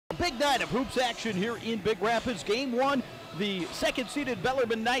big night of hoops action here in Big Rapids. Game one, the second-seeded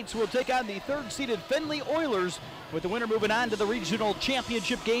Bellarmine Knights will take on the third-seeded Findlay Oilers, with the winner moving on to the regional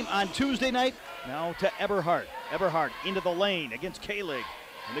championship game on Tuesday night. Now to Eberhardt. Eberhardt into the lane against Kalig.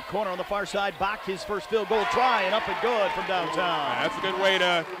 In the corner on the far side, Bach, his first field goal try, and up and good from downtown. That's a good way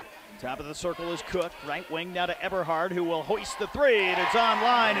to... Top of the circle is Cook, right wing now to Eberhardt, who will hoist the three, and it's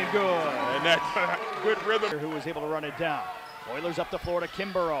online and good. And that's good rhythm. Who was able to run it down. Oilers up the floor to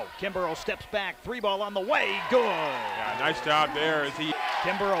Kimbrough. Kimbrough steps back, three ball on the way, good. Yeah, nice job there as he...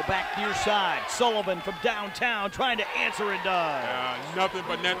 Kimbrough back near side. Sullivan from downtown trying to answer and does. Nothing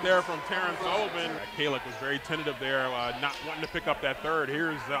but net there from Terrence Sullivan. Kalig was very tentative there, not wanting to pick up that third.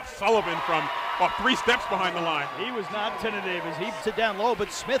 Here's Sullivan from about 3 steps behind the line. He was not tentative as he sit down low,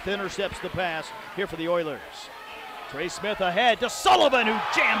 but Smith intercepts the pass here for the Oilers. Trey Smith ahead to Sullivan, who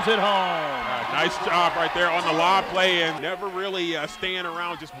jams it home. Nice job right there on the lob play, and never really staying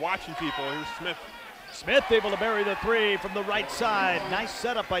around, just watching people. Here's Smith. Smith able to bury the three from the right side. Nice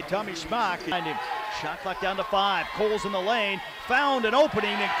setup by Tommy Schmack. Behind him. Shot clock down to 5. Coles in the lane. Found an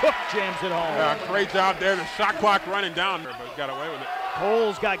opening, and Cook jams it home. Great job there. The shot clock running down, but got away with it.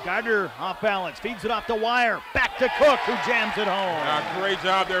 Coles got Gardner off balance. Feeds it off the wire. Back to Cook, who jams it home. Great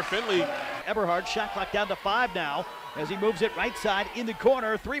job there, Findlay. Eberhardt, shot clock down to 5 now as he moves it right side in the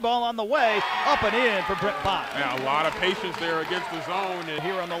corner. 3 ball on the way. Up and in for Brent Bach. Yeah, a lot of patience there against the zone. And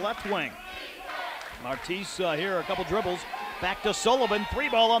here on the left wing. Martise here, a couple dribbles. Back to Sullivan. 3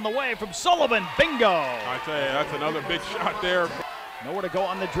 ball on the way from Sullivan. Bingo! I tell you, that's another big shot there. Nowhere to go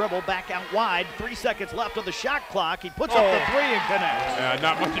on the dribble. Back out wide. 3 seconds left on the shot clock. He puts up the 3 and connects. Yeah,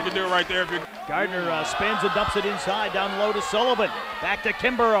 not much you can do right there. Gardner spins and dumps it inside. Down low to Sullivan. Back to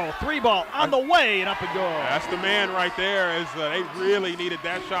Kimbrough. 3 ball on the way and up and good. That's the man right there. As they really needed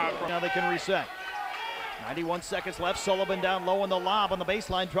that shot. Now they can reset. 91 seconds left. Sullivan down low on the lob on the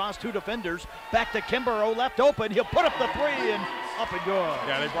baseline, draws 2 defenders. Back to Kimbrough, left open. He'll put up the 3 and up and good.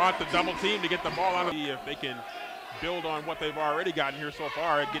 Yeah, they brought the double team to get the ball out of if they can build on what they've already gotten here so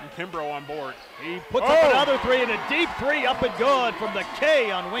far, getting Kimbrough on board. He puts up another 3 and a deep 3 up and good from the K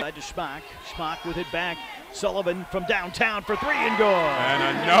on wing. Side to Schmack. Schmack with it back. Sullivan from downtown for 3 and good.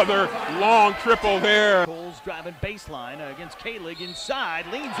 And another long triple there. Coles driving baseline against Kalig inside,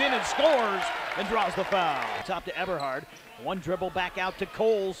 leans in and scores and draws the foul. Top to Eberhardt. 1 dribble back out to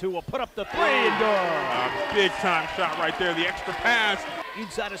Coles, who will put up the 3 and good. Big time shot right there, the extra pass.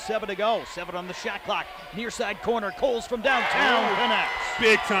 Inside of 7 to go. 7 on the shot clock. Near side corner. Coles from downtown connects.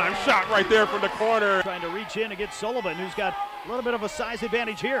 Big time shot right there from the corner. Trying to reach in against Sullivan, who's got a little bit of a size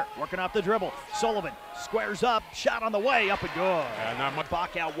advantage here. Working off the dribble. Sullivan squares up. Shot on the way. Up and good. Not much.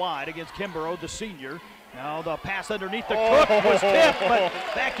 Bach out wide against Kimbrough, the senior. Now the pass underneath the Cook was tipped, but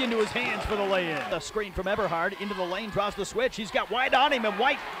back into his hands for the lay-in. The screen from Eberhardt into the lane, draws the switch. He's got White on him, and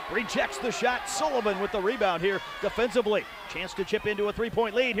White rejects the shot. Sullivan with the rebound here defensively. Chance to chip into a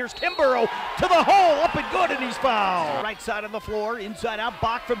 3-point lead. Here's Kimbrough to the hole, up and good, and he's fouled. Right side of the floor, inside out,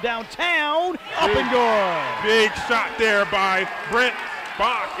 Bach from downtown, up and good. Big shot there by Brent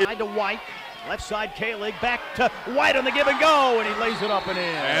Bach. Side to White. Left side, Kalig back to White on the give and go, and he lays it up and in.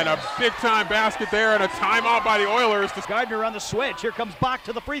 And a big-time basket there, and a timeout by the Oilers. Gardner on the switch. Here comes Bach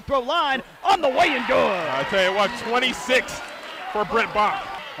to the free throw line, on the way and good. I tell you what, 26 for Brent Bach.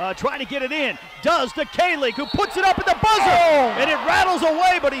 Trying to get it in, does to Kalig, who puts it up at the buzzer, and it rattles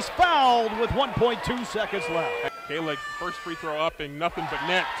away, but he's fouled with 1.2 seconds left. Kalig, first free throw up, and nothing but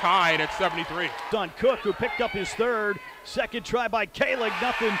net, tied at 73. Don Cook, who picked up his 3rd. Second try by Kalig,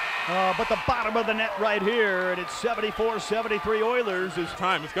 nothing but the bottom of the net right here, and it's 74-73 Oilers. His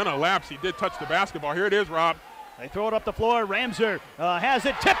time is going to elapse. He did touch the basketball. Here it is, Rob. They throw it up the floor. Ramser has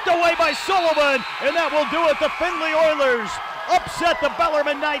it tipped away by Sullivan, and that will do it. The Findlay Oilers upset the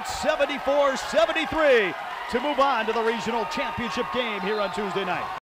Bellarmine Knights 74-73 to move on to the regional championship game here on Tuesday night.